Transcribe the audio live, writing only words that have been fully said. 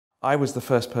I was the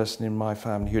first person in my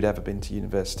family who'd ever been to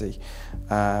university,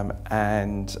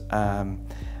 and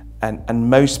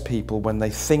most people, when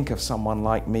they think of someone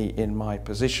like me in my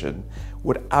position,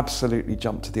 would absolutely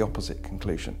jump to the opposite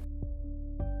conclusion.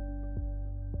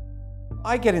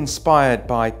 I get inspired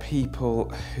by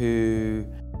people who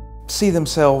see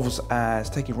themselves as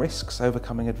taking risks,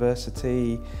 overcoming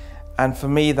adversity, and for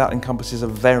me that encompasses a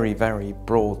very, very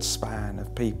broad span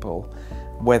of people,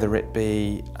 whether it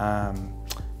be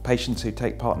patients who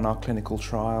take part in our clinical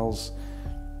trials,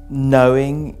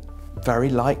 knowing very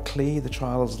likely the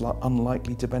trial is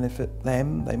unlikely to benefit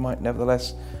them. They might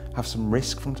nevertheless have some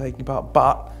risk from taking part,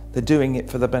 but they're doing it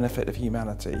for the benefit of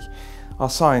humanity. Our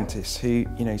scientists who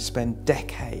spend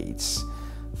decades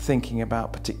thinking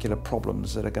about particular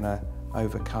problems that are going to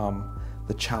overcome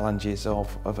the challenges of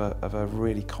a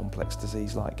really complex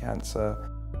disease like cancer.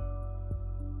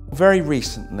 Very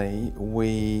recently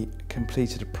we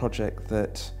completed a project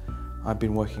that I've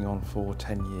been working on for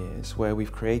 10 years where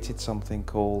we've created something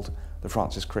called the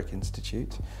Francis Crick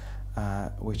Institute,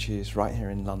 which is right here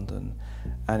in London,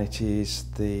 and it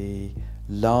is the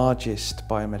largest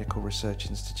biomedical research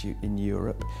institute in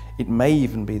Europe. It may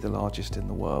even be the largest in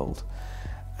the world,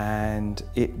 and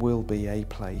it will be a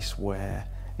place where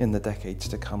in the decades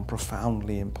to come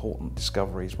profoundly important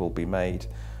discoveries will be made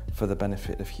for the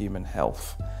benefit of human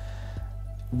health.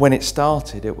 When it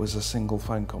started, it was a single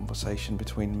phone conversation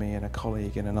between me and a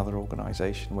colleague in another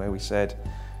organisation where we said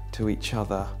to each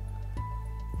other,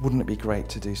 wouldn't it be great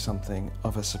to do something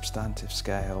of a substantive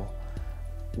scale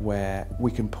where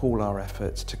we can pool our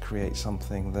efforts to create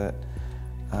something that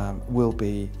will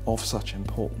be of such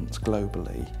importance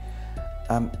globally.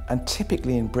 And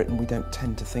typically in Britain we don't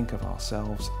tend to think of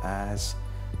ourselves as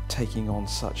taking on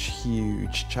such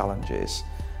huge challenges,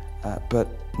 but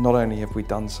not only have we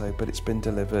done so, but it's been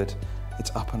delivered,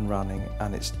 it's up and running,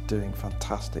 and it's doing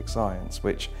fantastic science,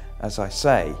 which, as I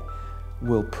say,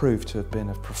 will prove to have been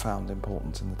of profound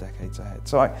importance in the decades ahead.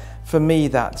 So for me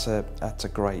that's a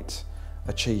great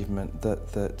achievement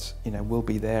that will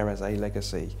be there as a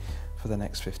legacy for the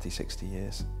next 50, 60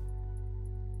 years.